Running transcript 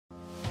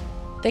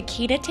The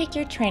key to take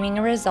your training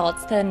and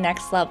results to the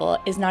next level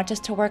is not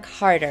just to work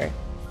harder,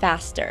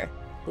 faster,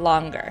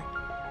 longer.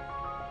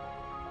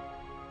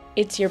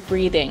 It's your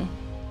breathing.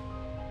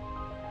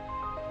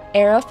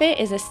 Airofit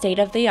is a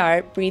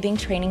state-of-the-art breathing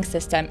training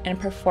system and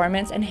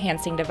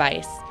performance-enhancing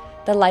device.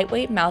 The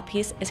lightweight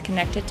mouthpiece is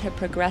connected to a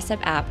progressive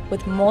app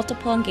with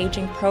multiple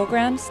engaging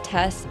programs,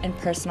 tests, and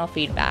personal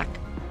feedback.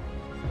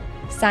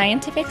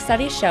 Scientific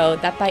studies show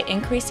that by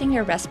increasing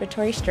your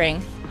respiratory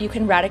strength, you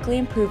can radically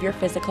improve your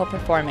physical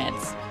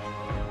performance.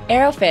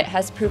 Airofit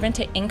has proven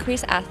to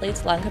increase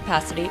athletes' lung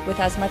capacity with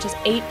as much as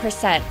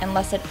 8% in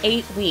less than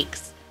 8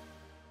 weeks.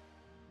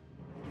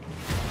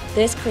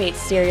 This creates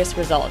serious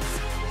results.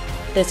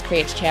 This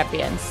creates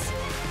champions.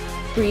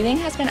 Breathing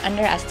has been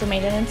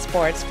underestimated in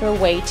sports for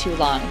way too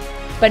long,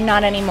 but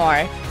not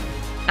anymore.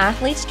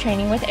 Athletes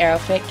training with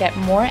Airofit get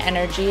more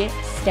energy,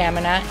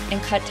 stamina,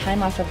 and cut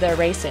time off of their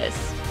races.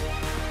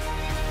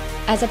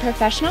 As a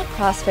professional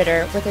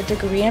CrossFitter with a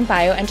degree in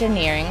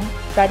bioengineering,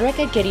 Frederick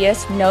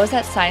Agidius knows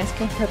that science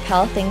can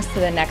propel things to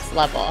the next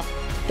level.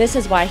 This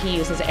is why he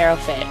uses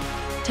Airofit,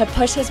 to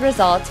push his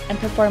results and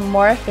perform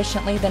more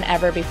efficiently than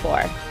ever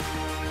before.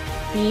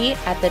 Be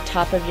at the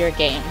top of your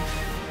game.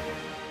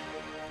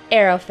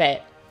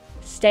 Airofit.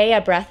 Stay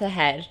a breath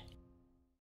ahead.